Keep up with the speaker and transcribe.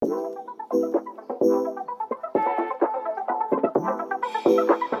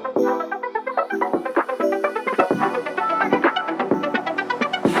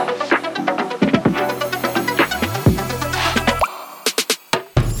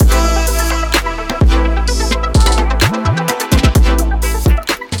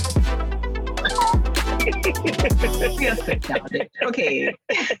Okay.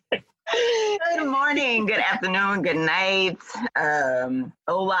 Good morning, good afternoon, good night.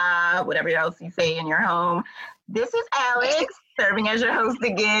 Hola, whatever else you say in your home. This is Alex, serving as your host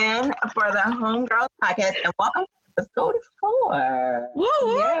again for the Homegirls podcast, and welcome to episode 4. Woo!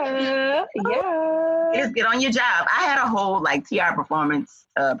 Yeah. Just get on your job. I had a whole TR performance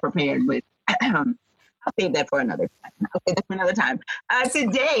prepared, but I'll save that for another time.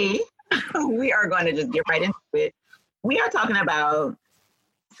 Today, we are going to just get right into it. We are talking about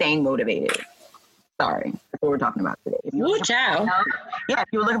staying motivated. Sorry, that's what we're talking about today. If you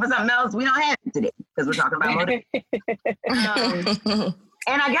were looking for something else, we don't have it today because we're talking about motivation.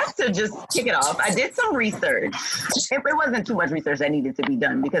 And I guess to just kick it off, I did some research. It wasn't too much research that needed to be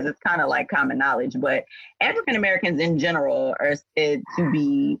done because it's kind of like common knowledge, but African Americans in general are said to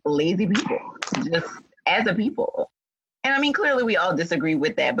be lazy people, just as a people. And I mean, clearly we all disagree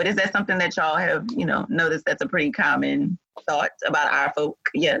with that, but is that something that y'all have, noticed that's a pretty common thought about our folk?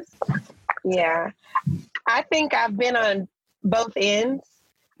 Yes. Yeah. I think I've been on both ends.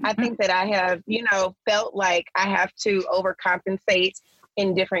 I think that I have, felt like I have to overcompensate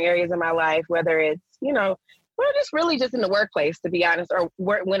in different areas of my life, whether it's, just in the workplace, to be honest, or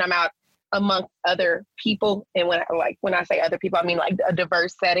when I'm out amongst other people. And when I say other people, I mean like a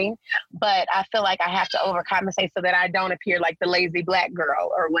diverse setting. But I feel like I have to overcompensate so that I don't appear like the lazy Black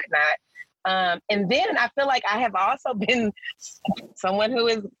girl or whatnot. And then I feel like I have also been someone who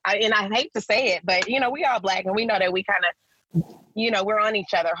is, and I hate to say it, but, we all Black and we know that we kind of, we're on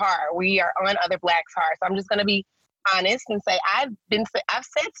each other hard. We are on other Blacks hard. So I'm just going to be honest and say I've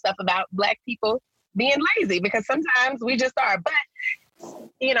said stuff about Black people being lazy because sometimes we just are. But,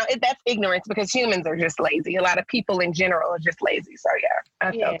 that's ignorance because humans are just lazy. A lot of people in general are just lazy. So,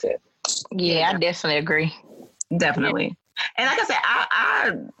 I felt it. Yeah, I definitely agree. Definitely. And like I said,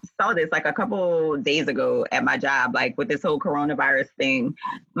 I saw this a couple days ago at my job, with this whole coronavirus thing.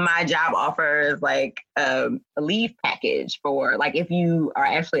 My job offers a leave package for if you are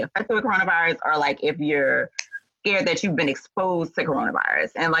actually affected with coronavirus or if you're scared that you've been exposed to coronavirus.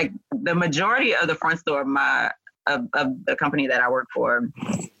 And the majority of the front store of the company that I work for,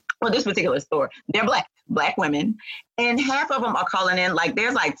 well, this particular store, they're Black women, and half of them are calling in.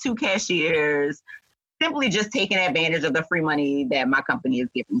 There's 2 cashiers simply just taking advantage of the free money that my company is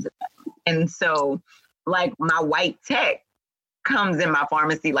giving to them. And so, my white tech comes in my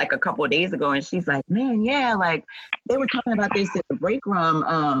pharmacy a couple of days ago, and she's like, man, yeah, they were talking about this at the break room,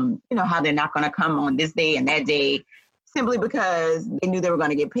 how they're not going to come on this day and that day simply because they knew they were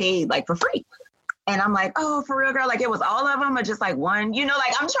going to get paid for free. And I'm like, oh, for real, girl? It was all of them or just one? I'm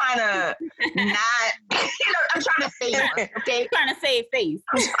trying to not, I'm trying to save us, okay? Trying to save face.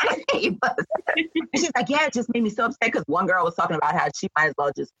 I'm trying to save us. And she's like, yeah, it just made me so upset because one girl was talking about how she might as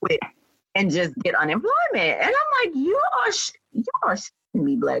well just quit and just get unemployment. And I'm like, you are shitting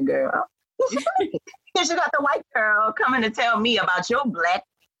me, Black girl. Because you got the white girl coming to tell me about your Black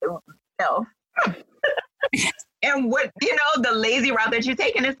self. And what, the lazy route that you're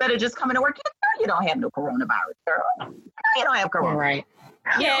taking instead of just coming to work, you don't have no coronavirus, girl. You don't have corona. Right.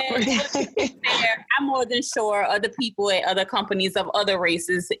 Yeah, I'm more than sure other people at other companies of other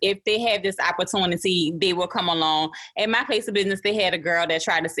races, if they have this opportunity, they will come along. At my place of business, they had a girl that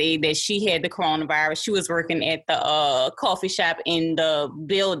tried to say that she had the coronavirus. She was working at the coffee shop in the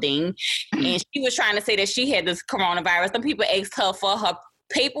building, and she was trying to say that she had this coronavirus. Some people asked her for her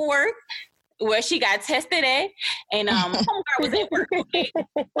paperwork where she got tested at, and homegirl was at work. Okay?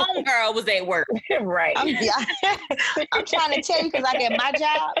 Homegirl was at work. Right. I'm trying to tell you because at my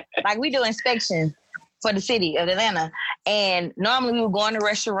job, we do inspections for the city of Atlanta, and normally we would go in the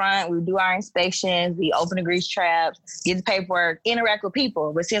restaurant, we would do our inspections, we open the grease traps, get the paperwork, interact with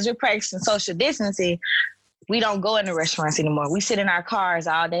people. But since we're practicing social distancing, we don't go in the restaurants anymore. We sit in our cars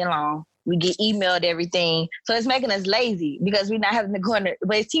all day long. We get emailed everything. So it's making us lazy because we're not having to go in there.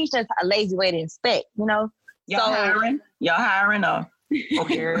 But it's teaching us a lazy way to inspect, Y'all hiring? Y'all hiring or?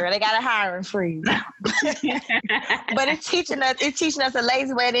 Okay, they got a hiring freeze. But it's teaching us a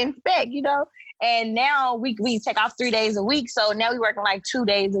lazy way to inspect, And now we take off 3 days a week. So now we're working 2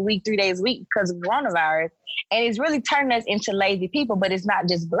 days a week, 3 days a week because of coronavirus. And it's really turning us into lazy people, but it's not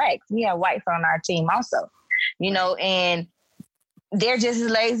just Blacks. We have whites on our team also, and they're just as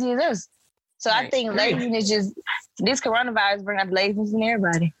lazy as us. So right. I think laziness this coronavirus bring up laziness in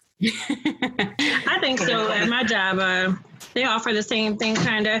everybody. I think so. At my job, they offer the same thing,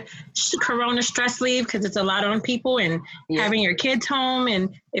 kind of corona stress leave, because it's a lot on people and having your kids home.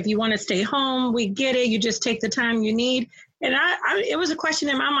 And if you want to stay home, we get it. You just take the time you need. And it was a question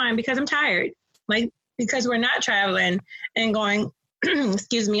in my mind because I'm tired, because we're not traveling and going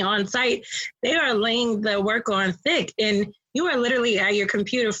excuse me, on site, they are laying the work on thick, and you are literally at your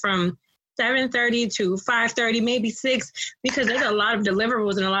computer from 7:30 to 5:30, maybe 6, because there's a lot of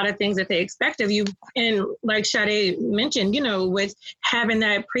deliverables and a lot of things that they expect of you. And like Sade mentioned, with having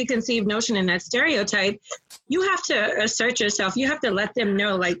that preconceived notion and that stereotype, you have to assert yourself. You have to let them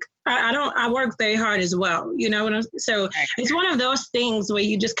know, like, I work very hard as well, so it's one of those things where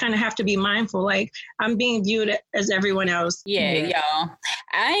you just kind of have to be mindful, like, I'm being viewed as everyone else. Yeah, y'all.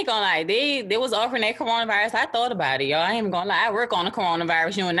 I ain't gonna lie. They was offering that coronavirus. I thought about it, y'all. I ain't gonna lie. I work on the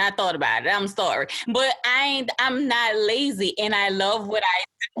coronavirus, and I thought about it. I'm sorry. But I'm not lazy, and I love what I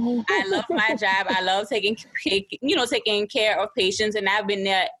do. I love my job. I love taking care of patients, and I've been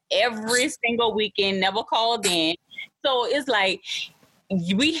there every single weekend, never called in. So it's like,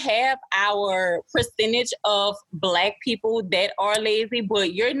 we have our percentage of Black people that are lazy,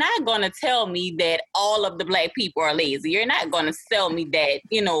 but you're not going to tell me that all of the Black people are lazy. You're not going to sell me that,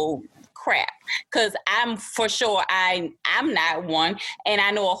 crap. Because I'm for sure, I'm not one. And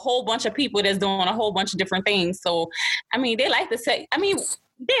I know a whole bunch of people that's doing a whole bunch of different things. So, they like to say,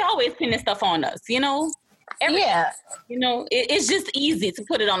 they always pin this stuff on us, It's just easy to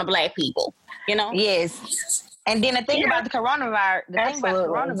put it on the Black people, Yes. And then the thing about the coronavirus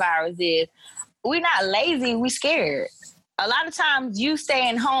is we're not lazy, we're scared. A lot of times you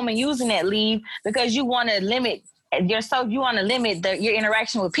staying home and using that leave because you want to limit your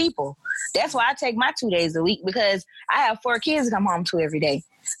interaction with people. That's why I take my 2 days a week, because I have 4 kids to come home to every day.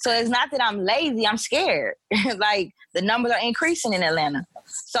 So it's not that I'm lazy, I'm scared. Like, the numbers are increasing in Atlanta.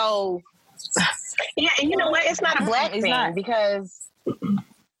 So yeah, and you know what? It's not a Black thing, because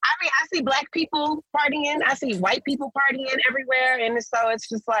I see Black people partying. I see white people partying everywhere. And so it's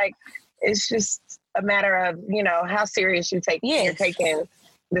just like, it's just a matter of, how serious you're taking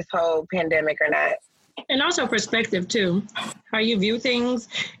this whole pandemic or not. And also perspective too, how you view things.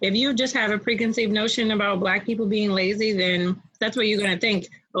 If you just have a preconceived notion about Black people being lazy, then that's what you're going to think.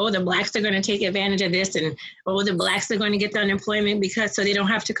 Oh, the Blacks are going to take advantage of this. And the Blacks are going to get the unemployment so they don't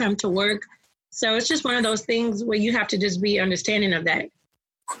have to come to work. So it's just one of those things where you have to just be understanding of that.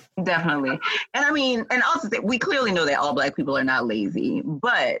 Definitely. And and also we clearly know that all Black people are not lazy,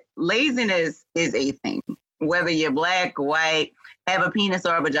 but laziness is a thing. Whether you're Black, white, have a penis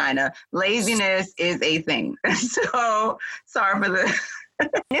or a vagina, laziness is a thing. So sorry for the...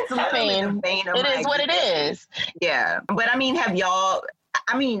 It's it is what it is. Yeah. But have y'all...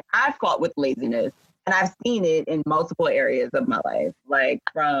 I've fought with laziness, and I've seen it in multiple areas of my life, like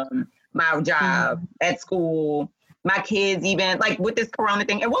from my job, at school, my kids, even like with this Corona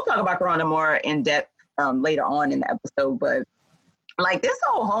thing. And we'll talk about Corona more in depth later on in the episode. But like this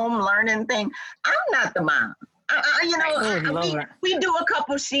whole home learning thing, I'm not the mom. We do a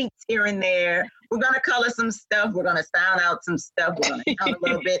couple sheets here and there. We're going to color some stuff. We're going to sound out some stuff. We're going to count a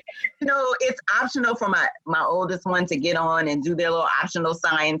little bit. It's optional for my oldest one to get on and do their little optional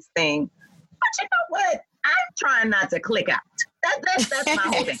science thing. But you know what? I'm trying not to click out. That's my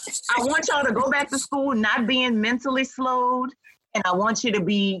whole thing. I want y'all to go back to school not being mentally slowed. And I want you to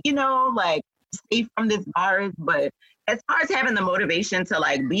be, safe from this virus. But as far as having the motivation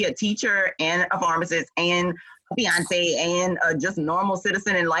to be a teacher and a pharmacist and a fiance and a just normal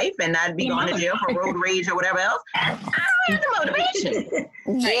citizen in life and not be going to jail for road rage or whatever else, I don't have the motivation.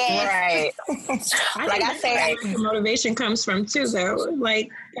 Right. Like I say, the motivation comes from too, though. Like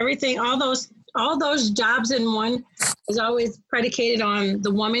everything, all those jobs in one is always predicated on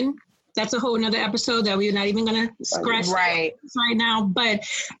the woman. That's a whole nother episode that we're not even going to scratch right now. But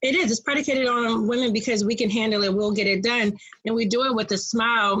it's predicated on women because we can handle it. We'll get it done. And we do it with a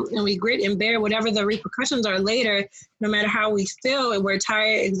smile and we grit and bear whatever the repercussions are later, no matter how we feel. We're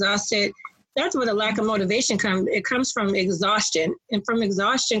tired, exhausted. That's where the lack of motivation comes. It comes from exhaustion. And from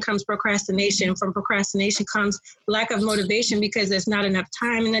exhaustion comes procrastination. From procrastination comes lack of motivation because there's not enough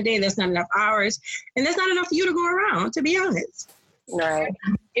time in the day. There's not enough hours. And there's not enough for you to go around, to be honest. Right.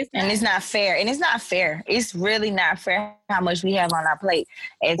 It's not fair. And it's not fair. It's really not fair how much we have on our plate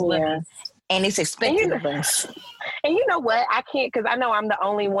as women. And it's expected of us. And you know what? I can't, because I know I'm the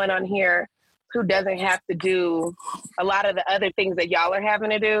only one on here who doesn't have to do a lot of the other things that y'all are having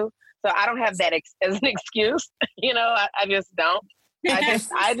to do. So I don't have that as an excuse. I just don't.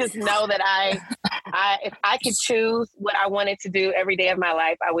 I just know that if I could choose what I wanted to do every day of my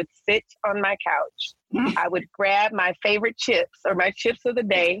life, I would sit on my couch. I would grab my favorite chips or my chips of the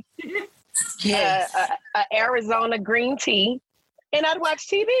day, Arizona green tea, and I'd watch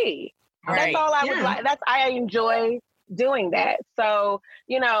TV. Right. That's all I would like. I enjoy doing that. So,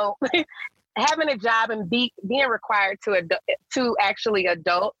 having a job and being required to actually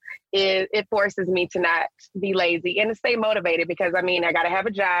adult it forces me to not be lazy and to stay motivated, because I mean, I got to have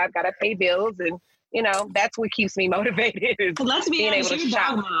a job, got to pay bills, and that's what keeps me motivated. Let's be honest, you're a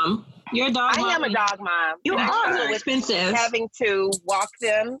dog mom. You're a dog mom. I am a dog mom. You are expensive. Having to walk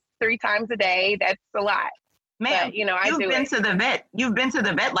them 3 times a day, that's a lot. Man, but, you've been to the vet. You've been to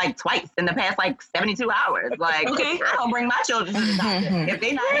the vet like twice in the past 72 hours. Like, okay. I don't bring my children to the doctor if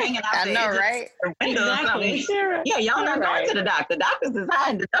they're not hanging out I there. know, right? Exactly. Yeah, y'all not going to the doctor. Doctors is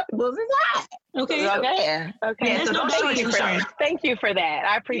high and deductibles is high. Okay. Okay. Yeah, so thank you for that.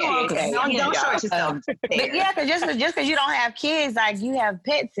 I appreciate that. Don't short yourself. But yeah, because just because you don't have kids, like you have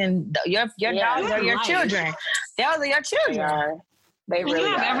pets, and your dogs are your children. Those are your children. They really you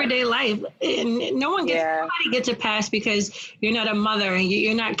have everyday life, and nobody gets a pass because you're not a mother and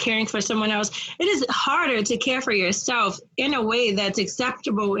you're not caring for someone else. It is harder to care for yourself in a way that's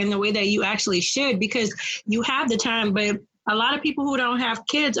acceptable, in the way that you actually should, because you have the time. But a lot of people who don't have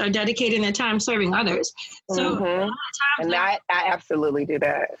kids are dedicating their time serving others. So a lot of times, and I absolutely do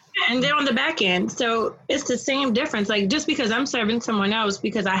that. And they're on the back end. So it's the same difference. Like, just because I'm serving someone else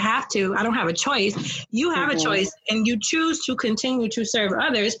because I have to, I don't have a choice. You have a choice, and you choose to continue to serve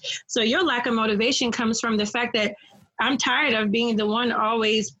others. So your lack of motivation comes from the fact that I'm tired of being the one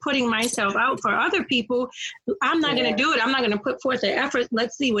always putting myself out for other people. I'm not going to do it. I'm not going to put forth the effort.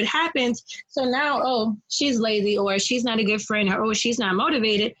 Let's see what happens. So now, oh, she's lazy, or she's not a good friend, or oh, she's not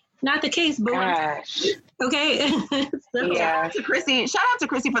motivated. Not the case, but okay. Shout out to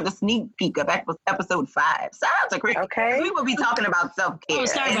Chrissy for the sneak peek of episode 5. Shout out to Chrissy. Okay. We will be talking about self-care. Oh,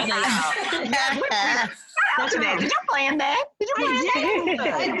 sorry about that. Shout out to that. Did you plan that?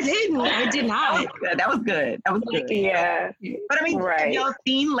 I did not. That was good. Yeah. But I mean, have y'all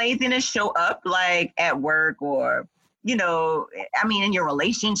seen laziness show up like at work, or I mean, in your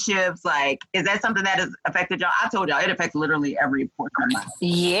relationships? Like, is that something that has affected y'all? I told y'all it affects literally every portion of my life.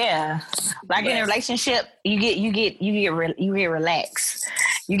 Yeah, like in a relationship, you get relaxed,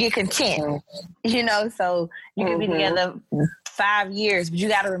 you get content. So you can be together 5 years, but you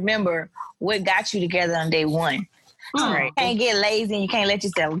got to remember what got you together on day one. Right. You can't get lazy and you can't let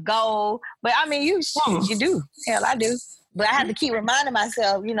yourself go. But I mean, you do. Hell, I do. But I have to keep reminding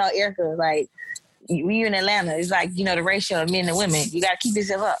myself, Erica, like, you in Atlanta, it's like, the ratio of men and women. You got to keep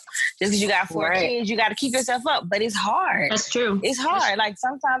yourself up. Just because you got 4 kids, you got to keep yourself up. But it's hard. That's true. It's hard. Like,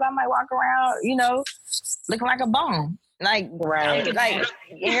 sometimes I might walk around, looking like a bum. Like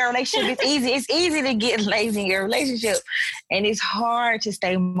in your relationship, it's easy. It's easy to get lazy in your relationship, and it's hard to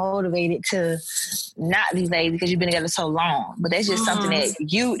stay motivated to not be lazy because you've been together so long. But that's just something that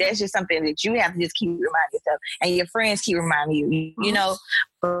you have to just keep reminding yourself, and your friends keep reminding you.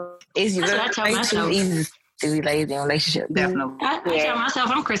 It's really easy to be lazy in a relationship. Definitely. I tell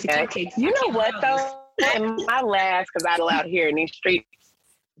myself I'm Chrissy Cupcakes. You know what though? In my last, because I allowed here in these streets,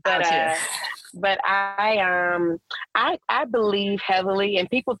 but I believe heavily, and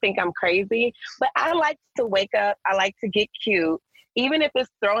people think I'm crazy, but I like to wake up. I like to get cute, even if it's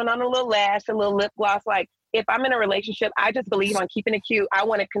throwing on a little lash, a little lip gloss. Like, if I'm in a relationship, I just believe on keeping it cute. I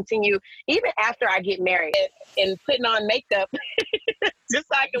want to continue even after I get married and putting on makeup just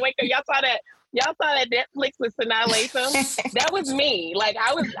so I can wake up. Y'all saw that Netflix with Sanaa Lathan? That was me. Like,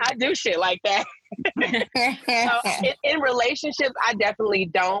 I do shit like that. So in relationships, I definitely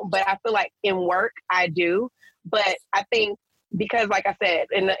don't, but I feel like in work, I do. But I think because, like I said,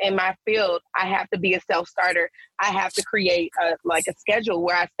 in my field, I have to be a self-starter. I have to create a schedule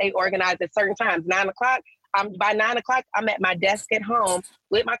where I stay organized at certain times. 9 o'clock, by 9 o'clock, I'm at my desk at home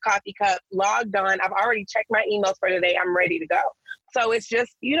with my coffee cup, logged on. I've already checked my emails for the day. I'm ready to go. So it's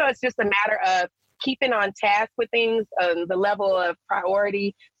just, it's just a matter of keeping on task with things, the level of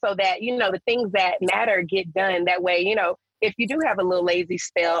priority, so that, the things that matter get done. That way, if you do have a little lazy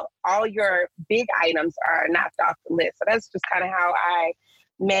spell, all your big items are knocked off the list. So that's just kind of how I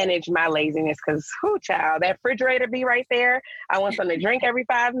manage my laziness, because, child, that refrigerator be right there. I want something to drink every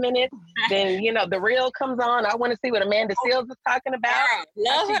 5 minutes. Then, the reel comes on. I want to see what Amanda Seales is talking about.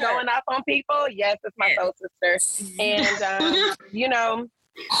 Love her. She's going off on people. Yes, it's my soul sister. And,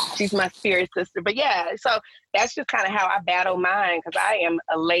 she's my spirit sister. But yeah, so that's just kind of how I battle mine, because I am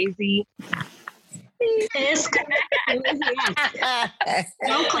a lazy.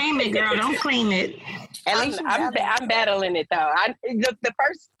 Don't claim it, girl. Don't claim it. I'm battling it though. The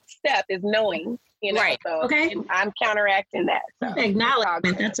first step is knowing, right? So okay, I'm counteracting that. So.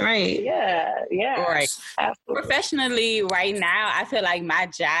 Acknowledgement. That's right. Yeah. Right. Absolutely. Professionally, right now, I feel like my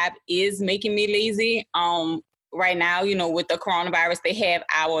job is making me lazy. right now, you know, with the coronavirus, they have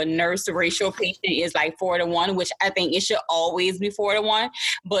our nurse ratio patient is like 4-1, which I think it should always be 4-1,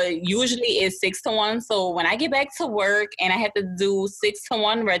 but usually it's 6-1. So when I get back to work and I have to do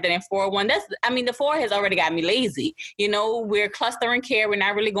 6-1 rather than 4-1, the 4 has already got me lazy. You know, we're clustering care. We're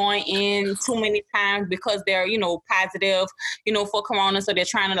not really going in too many times because they're, you know, positive, you know, for corona. So they're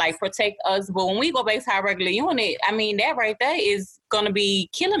trying to like protect us. But when we go back to our regular unit, I mean, that right there is going to be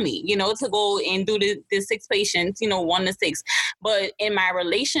killing me, you know, to go and do the 6 patients, you know, 1 to 6. But in my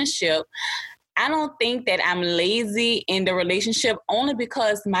relationship, I don't think that I'm lazy in the relationship only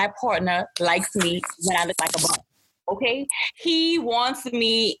because my partner likes me when I look like a bum. Okay, he wants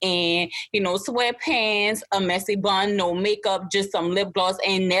me in, you know, sweatpants, a messy bun, no makeup, just some lip gloss,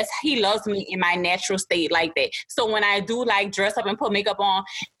 and he loves me in my natural state like that. So when I do like dress up and put makeup on,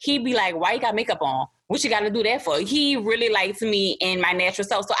 he be like, "Why you got makeup on? What you got to do that for?" He really likes me in my natural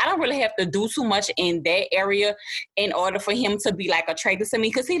self, so I don't really have to do too much in that area in order for him to be like attracted to me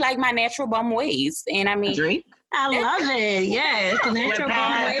because he like my natural bum ways, and I mean. Drake? I love it. Yes, natural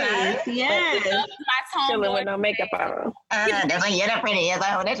bum ways. Yes. Chilling with no makeup on. That's when you're the prettiest.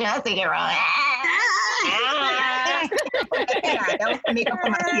 I hope that you're singing wrong. Don't make up for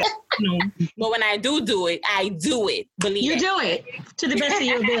my But when I do it, I do it. Believe you it. do it to the best of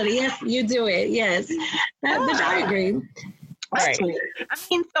your ability. Yes, you do it. Yes, but I agree. Right. I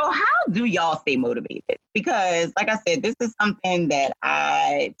mean, so how do y'all stay motivated? Because, like I said, this is something that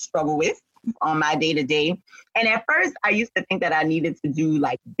I struggle with on my day-to-day. And at first, I used to think that I needed to do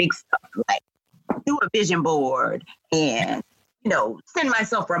like big stuff, like do a vision board and, you know, send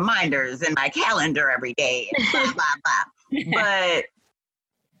myself reminders in my calendar every day and blah, blah, blah. But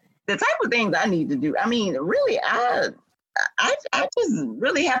the type of things I need to do, I mean, really, I just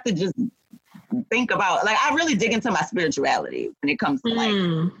really have to just think about, like, I really dig into my spirituality when it comes to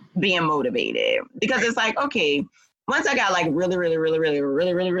like being motivated, because it's like, okay, once I got like really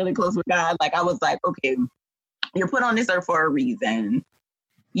close with God, like I was like, okay, you're put on this earth for a reason.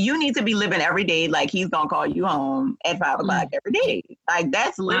 You need to be living every day like he's gonna call you home at 5 o'clock every day. Like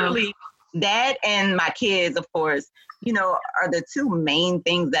that's literally that, and my kids, of course, you know, are the 2 main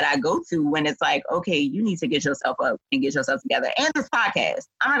things that I go to when it's like, okay, you need to get yourself up and get yourself together. And this podcast,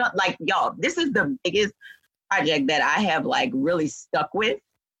 I'm not like, y'all, this is the biggest project that I have like really stuck with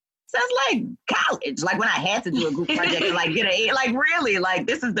since like college, like when I had to do a group project and like get an A, like really, like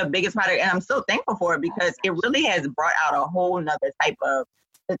this is the biggest project, and I'm so thankful for it because it really has brought out a whole nother type of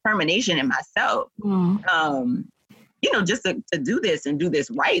determination in myself. You know, just to do this and do this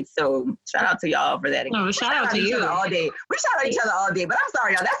right. So shout out to y'all for that. No, shout out to you all day. We shout out each other all day, but I'm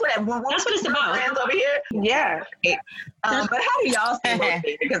sorry, y'all. That's what it's about. Friends over here. Yeah. But how do y'all stay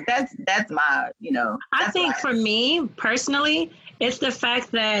motivated? Because that's my, you know. I think for me personally, it's the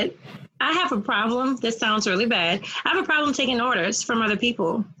fact that I have a problem. This sounds really bad. I have a problem taking orders from other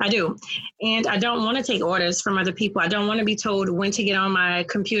people. I do. And I don't want to take orders from other people. I don't want to be told when to get on my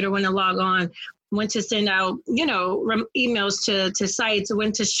computer, when to log on, when to send out, you know, emails to sites,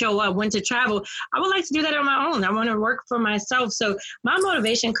 when to show up, when to travel. I would like to do that on my own. I want to work for myself. So my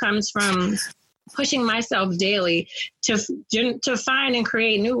motivation comes from pushing myself daily to find and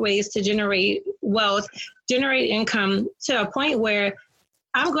create new ways to generate wealth, generate income to a point where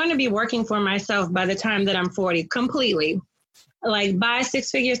I'm going to be working for myself by the time that I'm 40 completely. Like by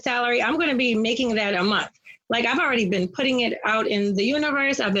 6-figure salary, I'm going to be making that a month. Like I've already been putting it out in the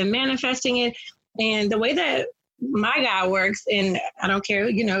universe. I've been manifesting it. And the way that my God works, and I don't care,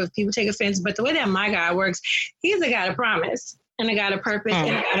 you know, if people take offense, but the way that my God works, he's a God of promise and a God of purpose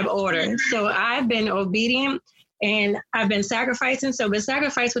and a God of order. So I've been obedient and I've been sacrificing. So the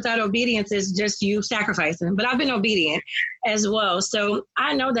sacrifice without obedience is just you sacrificing, but I've been obedient as well. So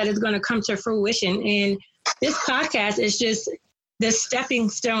I know that it's going to come to fruition. And this podcast is just the stepping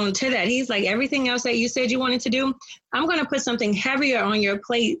stone to that. He's like, everything else that you said you wanted to do, I'm going to put something heavier on your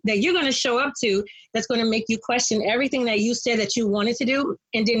plate that you're going to show up to that's going to make you question everything that you said that you wanted to do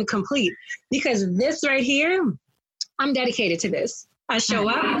and didn't complete. Because this right here, I'm dedicated to this. I show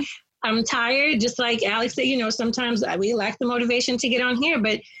up. I'm tired, just like Alex said, you know, sometimes we lack the motivation to get on here,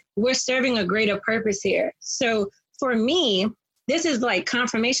 but we're serving a greater purpose here. So for me, this is like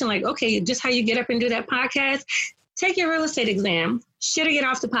confirmation, like, okay, just how you get up and do that podcast, take your real estate exam, shit or get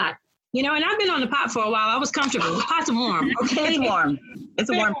off the pot. You know, and I've been on the pot for a while. I was comfortable. The pot's warm, okay? It's warm. It's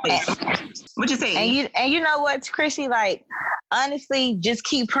a warm place. What you say? And you know what, Chrissy, like, honestly, just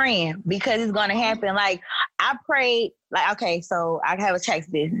keep praying because it's going to happen. Like, I prayed, like, okay, so I have a tax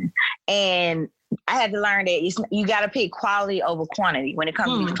business. And I had to learn that you got to pick quality over quantity when it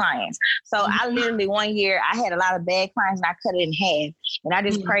comes to these clients. So I literally one year I had a lot of bad clients and I cut it in half. And I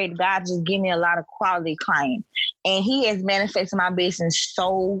just prayed to God just give me a lot of quality clients. And he has manifested my business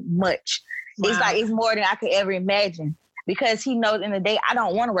so much. Wow. It's like it's more than I could ever imagine because he knows in the day I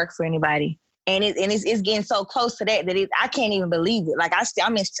don't want to work for anybody. And it's getting so close to that I can't even believe it. Like I'm still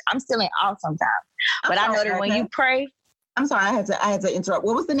in awe sometimes. But I know that when you pray. I'm sorry, I had to interrupt.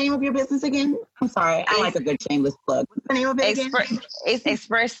 What was the name of your business again? I'm sorry. I like a good shameless plug. What's the name of it again? It's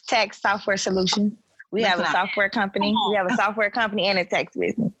Express Tax Software Solutions. We have a software company. We have a software company and a tax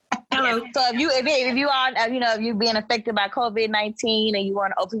business. Hello. So if you're being affected by COVID-19 and you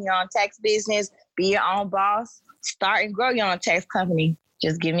want to open your own tax business, be your own boss, start and grow your own tax company,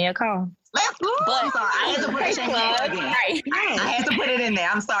 just give me a call. But I'm sorry, I had to put I had to put it in there.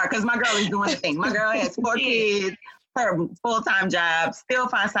 I'm sorry, because my girl is doing the thing. My girl has 4 kids, her full-time job, still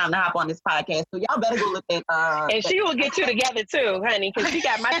finds time to hop on this podcast. So y'all better go look at and she will get you together too, honey, because she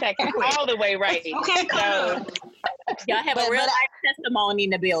got my taxes all the way right. Okay, cool. Y'all have a real life testimony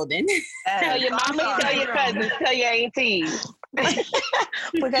in the building. Tell your mama, tell your cousins, tell your aunties.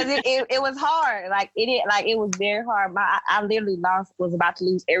 Because it was hard. It was very hard. I literally was about to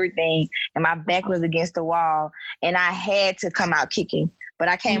lose everything and my back was against the wall and I had to come out kicking. But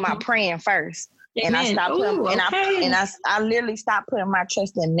I came out praying first. And I stopped I literally stopped putting my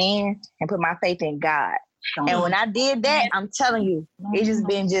trust in man and put my faith in God. And when I did that, I'm telling you, it's just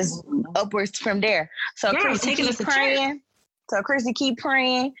been just upwards from there. So Christy, keep praying. So Christy, keep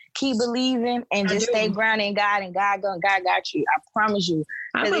praying, keep believing, and just stay grounded in God. And God got you. I promise you.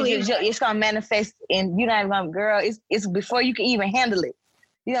 It's gonna manifest, and you're not even girl. It's before you can even handle it.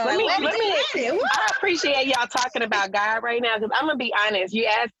 You know, I appreciate y'all talking about God right now because I'm gonna be honest. You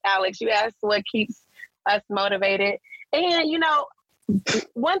asked Alex. You asked what keeps us motivated, and two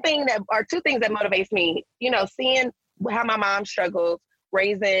things that motivates me. Seeing how my mom struggles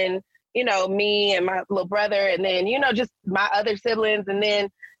raising, me and my little brother, and then just my other siblings, and then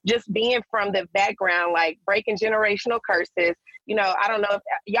just being from the background, like breaking generational curses. I don't know if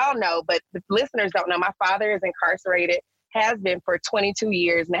y'all know, but the listeners don't know. My father is incarcerated. Has been for 22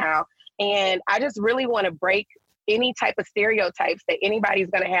 years now. And I just really want to break any type of stereotypes that anybody's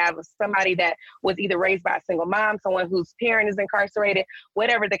going to have of somebody that was either raised by a single mom, someone whose parent is incarcerated,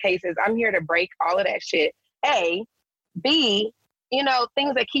 whatever the case is. I'm here to break all of that shit. A. B,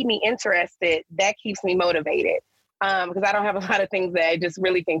 things that keep me interested, that keeps me motivated. Because I don't have a lot of things that just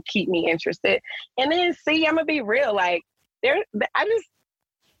really can keep me interested. And then C, I'm going to be real. Like,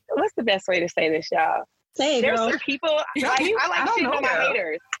 what's the best way to say this, y'all? There's some people I like shit on my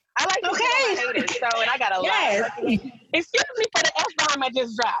haters. I like shit on my haters. So, and I got a lot. Excuse me for the F-bomb I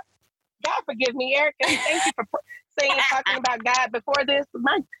just dropped. God forgive me, Erica. Thank you for talking about God before this.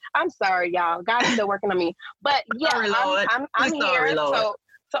 I'm sorry, y'all. God is still working on me. But yeah, I'm here. So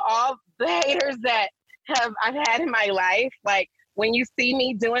to all the haters that I've had in my life, like when you see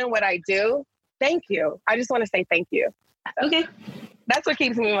me doing what I do, thank you. I just want to say thank you. Okay. That's what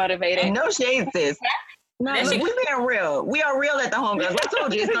keeps me motivated. No shade, sis. No, we're being real. We are real at the Homegirls. I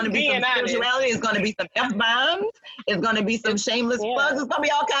told you it's going to be some spirituality. It's going to be some F-bombs. It's going to be some shameless plugs. It's going to be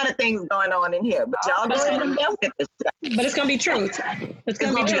all kind of things going on in here. But y'all go ahead and milk it. But it's going to be truth. It's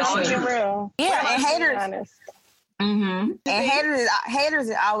going to be truth. Yeah, and haters. Mm-hmm. And haters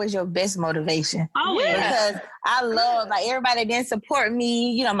is always your best motivation. Always. Because I love, like, everybody didn't support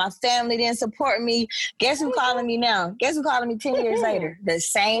me. My family didn't support me. Guess who calling me now? Guess who calling me 10 years later? The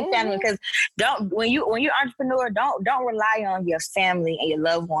same family. Because when you're entrepreneur, don't rely on your family and your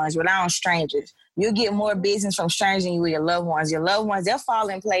loved ones. Rely on strangers. You'll get more business from strangers than you will your loved ones. Your loved ones, they'll fall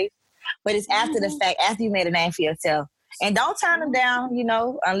in place. But it's after the fact, after you made a name for yourself. And don't turn them down,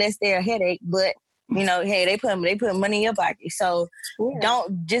 unless they're a headache. But hey, they put money in your pocket. So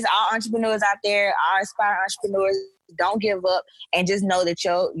don't, just all entrepreneurs out there, all aspiring entrepreneurs, don't give up and just know that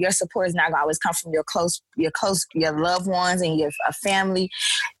your support is not going to always come from your loved ones and your family.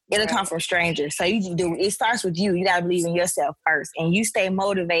 It'll come from strangers. So it starts with you. You got to believe in yourself first, and you stay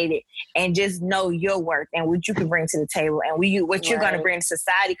motivated and just know your worth and what you can bring to the table and what you're going to bring to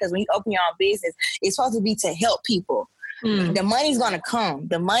society. Because when you open your own business, it's supposed to be to help people. The money's going to come.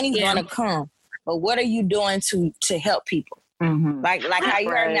 Going to come. But what are you doing to help people? Mm-hmm. Like how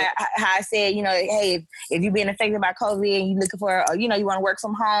you heard how I said, hey, if you're being affected by COVID and you're looking for, you want to work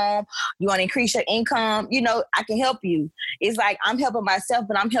from home, you want to increase your income, I can help you. It's like I'm helping myself,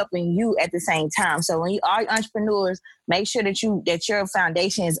 but I'm helping you at the same time. So when you are entrepreneurs, make sure that your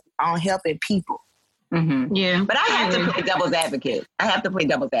foundation is on helping people. Mm-hmm. Yeah. But I have to play devil's advocate.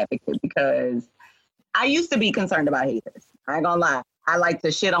 Because I used to be concerned about haters. I ain't gonna lie. I like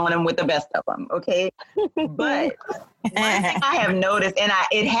to shit on them with the best of them, okay? But one thing I have noticed, and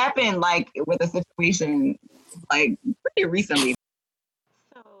it happened like with a situation like pretty recently.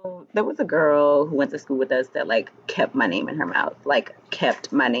 So there was a girl who went to school with us that like kept my name in her mouth, like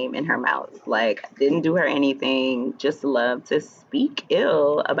didn't do her anything, just loved to speak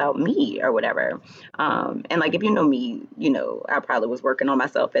ill about me or whatever. And like, if you know me, you know, I probably was working on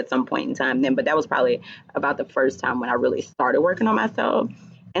myself at some point in time then, but that was probably about the first time when I really started working on myself.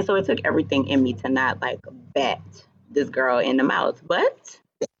 And so it took everything in me to not like bat this girl in the mouth, but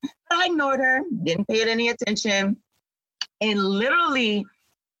I ignored her, didn't pay it any attention. And literally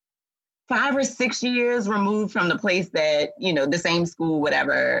 5 or 6 years removed from the place that, you know, the same school,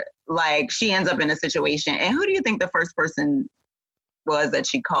 whatever, like she ends up in a situation. And who do you think the first person was that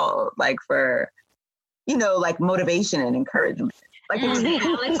she called, like for, you know, like motivation and encouragement? Like, even though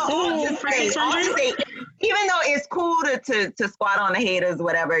it's cool to squat on the haters,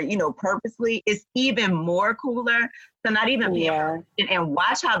 whatever, you know, purposely, it's even more cooler to not even be and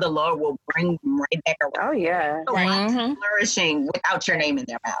watch how the Lord will bring them right back around. Oh, yeah. So flourishing without your name in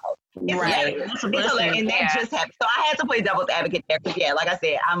their mouth. Right. And that just happened. So I had to play devil's advocate there because, like I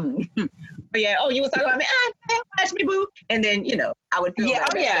said, but yeah, you was talking about me, watch me, boo. And then, you know, I would feel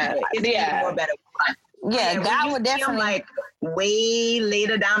better. It's even more better. Yeah, God would definitely like way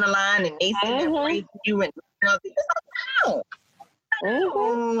later down the line, and they say that praise you and I'm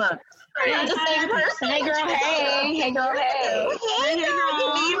the same person. Hey girl, hey. Hey girl,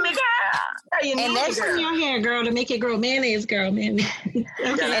 you need me, girl. And that's in your hair, girl, to make it grow. Mayonnaise, girl, mayonnaise.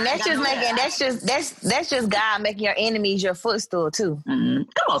 Okay. And that's just God making your enemies your footstool too. Mm-hmm.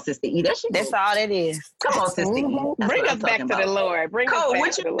 Come on, Sister E. That's all it is. Come on, Sister E. Bring us back to the Lord. Cole,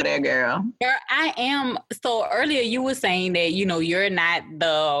 what you do there, girl? Girl, I am. So earlier you were saying that, you know, you're not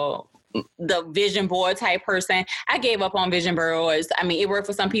the vision board type person. I gave up on vision boards. I mean, it worked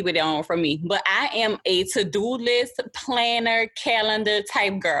for some people, it don't for me. But I am a to-do list, planner, calendar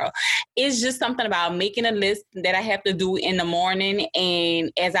type girl. It's just something about making a list that I have to do in the morning.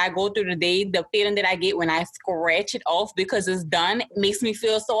 And as I go through the day, the feeling that I get when I scratch it off because it's done makes me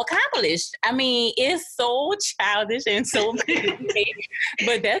feel so accomplished. I mean, it's so childish and so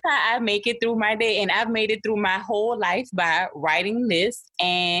but that's how I make it through my day. And I've made it through my whole life by writing lists.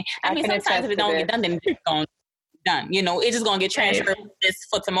 And I mean, sometimes if it don't get done, then it's going done. You know, it's just going to get transferred this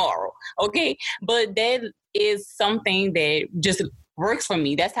for tomorrow. Okay. But that is something that just works for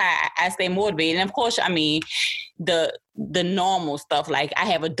me. That's how I stay motivated. And of course, I mean, the normal stuff, like I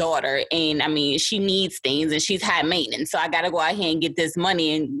have a daughter and I mean, she needs things and she's high maintenance. So I got to go out here and get this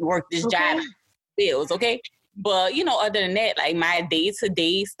money and work this job bills. Okay. But, you know, other than that, like my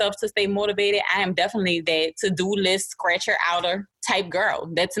day-to-day stuff to stay motivated, I am definitely that to-do list, scratcher outer type girl.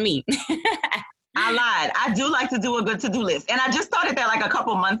 That's me. I lied. I do like to do a good to-do list. And I just started that like a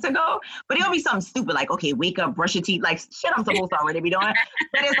couple months ago. But it'll be something stupid like, okay, wake up, brush your teeth. Like, shit I'm supposed to already be doing.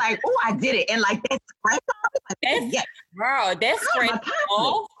 But it's like, oh, I did it. And like that scratch off. Like, girl, that scratch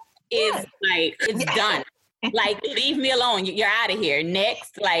off is like, it's done. Like, leave me alone. You're out of here.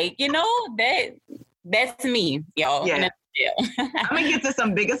 Next. Like, you know, that's me, y'all. Yeah. I'm gonna get to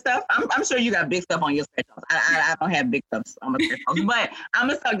some bigger stuff. I'm sure you got big stuff on your scratch offs. I don't have big stuff on my scratch offs, but I'm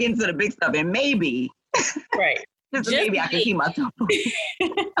gonna start getting to the big stuff, and maybe, just maybe I can keep myself. I'm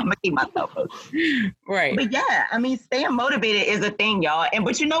gonna keep myself focused. Right. But yeah, I mean, staying motivated is a thing, y'all.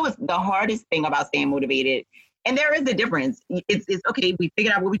 But you know what's the hardest thing about staying motivated? And there is a difference. It's okay. We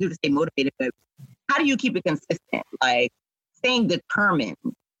figured out what we do to stay motivated, but how do you keep it consistent? Like staying determined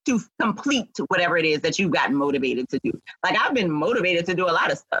to complete whatever it is that you've gotten motivated to do. Like I've been motivated to do a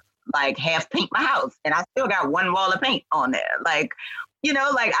lot of stuff, like half paint my house and I still got one wall of paint on there. Like, you know,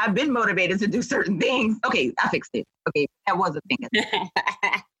 like I've been motivated to do certain things. Okay, I fixed it. Okay, that was a thing.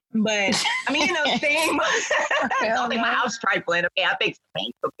 But I mean, you know, staying my house trifling. Okay, I fixed the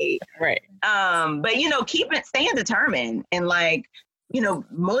paint. Okay. Right. But you know, staying determined and like, you know,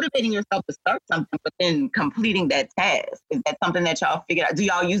 motivating yourself to start something, but then completing that task. Is that something that y'all figured out? Do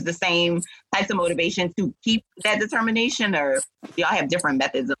y'all use the same types of motivation to keep that determination, or do y'all have different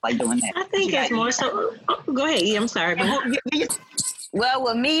methods of like doing that? I think it's more so. Oh, go ahead, I'm sorry. Well,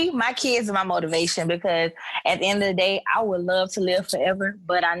 with me, my kids are my motivation because at the end of the day, I would love to live forever,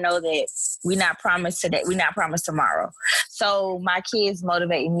 but I know that we're not promised today. We're not promised tomorrow. So my kids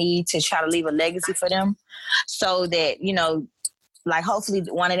motivate me to try to leave a legacy for them so that, you know, like hopefully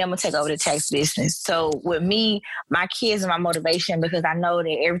one of them will take over the tax business. So with me, my kids are my motivation because I know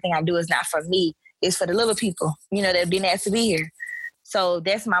that everything I do is not for me. It's for the little people, you know, that didn't ask to be here. So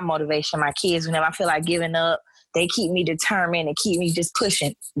that's my motivation. My kids, whenever I feel like giving up, they keep me determined and keep me just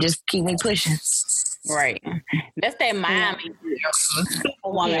pushing. Just keep me pushing. Right. That's that Miami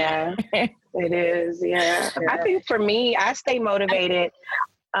woman. Yeah, it is. Yeah. I think for me, I stay motivated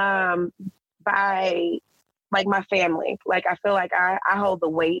by like my family. Like I feel like I hold the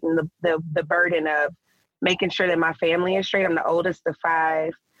weight and the burden of making sure that my family is straight. I'm the oldest of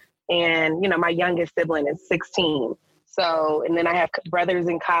 5, and my youngest sibling is 16. So, and then I have brothers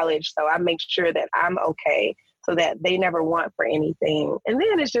in college, so I make sure that I'm okay, so that they never want for anything. And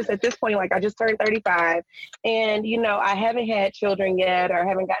then it's just at this point, like I just turned 35, and I haven't had children yet or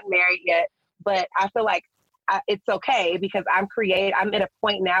haven't gotten married yet, but I feel like it's okay because I'm at a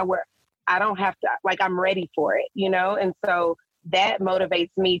point now where I don't have to, like, I'm ready for it, and so that motivates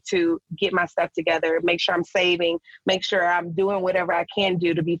me to get my stuff together, make sure I'm saving, make sure I'm doing whatever I can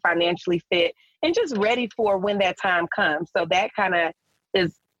do to be financially fit and just ready for when that time comes. So that kind of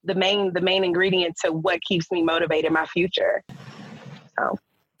is the main ingredient to what keeps me motivated in my future. So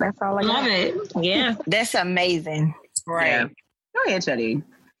that's all I love it. Yeah. That's amazing. Right. Yeah. Go ahead, Chuddy.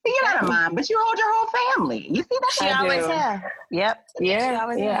 You're not a mom, but you hold your whole family. You see that? She always have. Yep.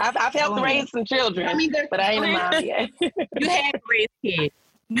 Yeah. I've helped raise some children, but I ain't a mom yet. You have raised kids.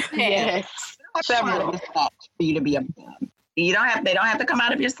 Yes. Several. For you to be a mom. They don't have to come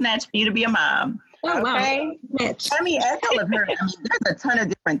out of your snatch for you to be a mom. Oh, Okay. Wow. I mean, as y'all have heard, there's a ton of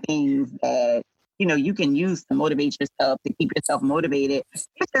different things that you can use to motivate yourself, to keep yourself motivated. It's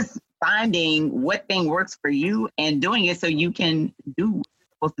just finding what thing works for you and doing it so you can do what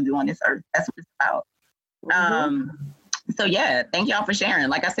you're supposed to do on this earth. That's what it's about. Mm-hmm. So yeah, thank y'all for sharing.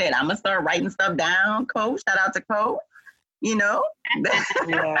 Like I said, I'm gonna start writing stuff down. Coach, shout out to Coach. Yeah,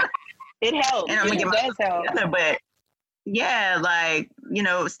 it helps. And I'm gonna get myself together, but yeah, like,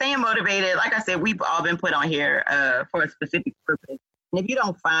 staying motivated. Like I said, we've all been put on here for a specific purpose. And if you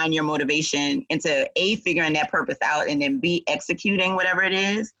don't find your motivation into A, figuring that purpose out, and then B, executing whatever it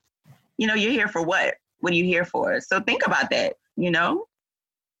is, you're here for what? What are you here for? So think about that,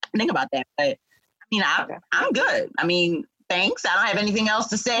 Think about that. But I mean, I'm good. I mean, thanks. I don't have anything else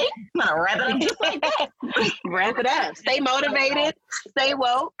to say. I'm going to wrap it up just like that. Wrap it up. Stay motivated. Stay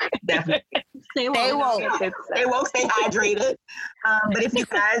woke. Definitely. Stay woke. Stay woke, stay hydrated. But if you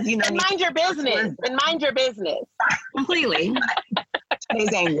guys, and mind your business. Completely.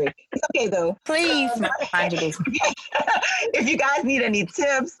 He's angry. It's okay though. Please mind your business. If you guys need any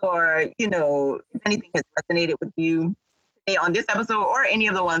tips or, if anything has resonated with you on this episode or any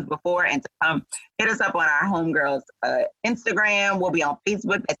of the ones before and to come, hit us up on our Homegirls Instagram. We'll be on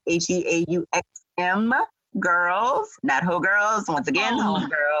Facebook. That's HEAUXM Girls, not Ho Girls. Once again,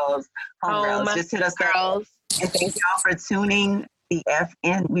 Homegirls. Homegirls. Just hit us up. And thank y'all for tuning the F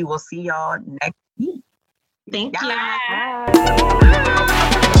in. We will see y'all next week. Thank you.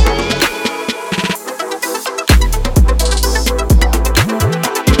 Bye.